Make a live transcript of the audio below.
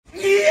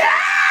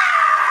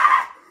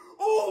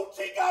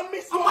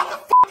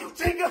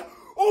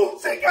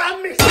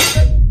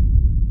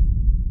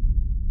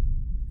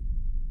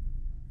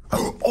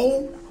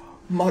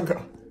My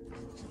God.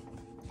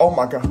 Oh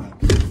my God.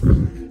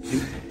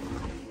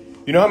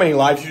 You know how many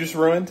lives you just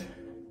ruined?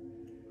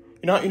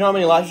 You know how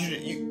many lives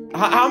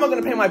how am I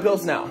gonna pay my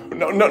bills now?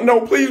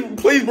 No,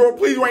 please, bro,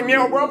 please right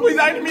now, bro. Please,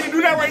 I didn't mean to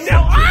do that right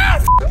now.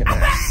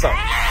 Son,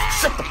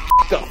 shut the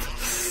f up.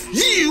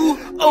 You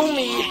owe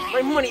me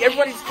my money.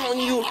 Everybody's calling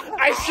you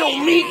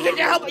IShowSpeed.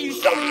 Nigga, how about you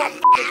show me my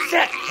fucking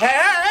check?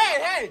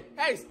 Hey,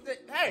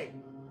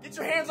 get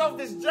your hands off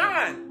this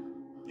John.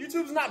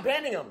 YouTube's not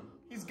banning him.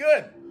 He's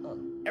good.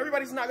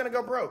 Everybody's not gonna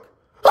go broke.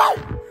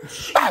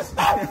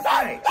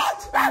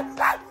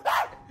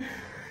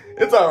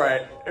 It's all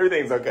right.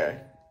 Everything's okay.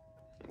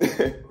 You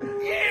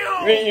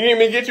need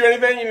me to get you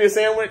anything? You need a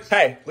sandwich?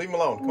 Hey, leave him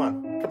alone. Come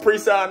on. Capri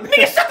Sun.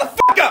 Nigga, shut the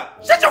fuck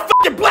up! Shut your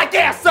fucking black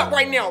ass up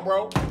right now,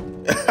 bro!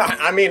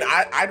 I mean,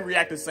 I'd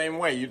react the same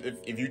way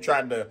if you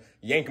tried to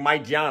yank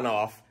Mike John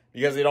off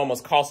because it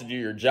almost costed you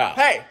your job.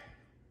 Hey,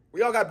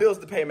 we all got bills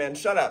to pay, man.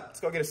 Shut up. Let's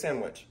go get a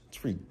sandwich.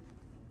 It's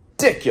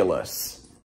ridiculous.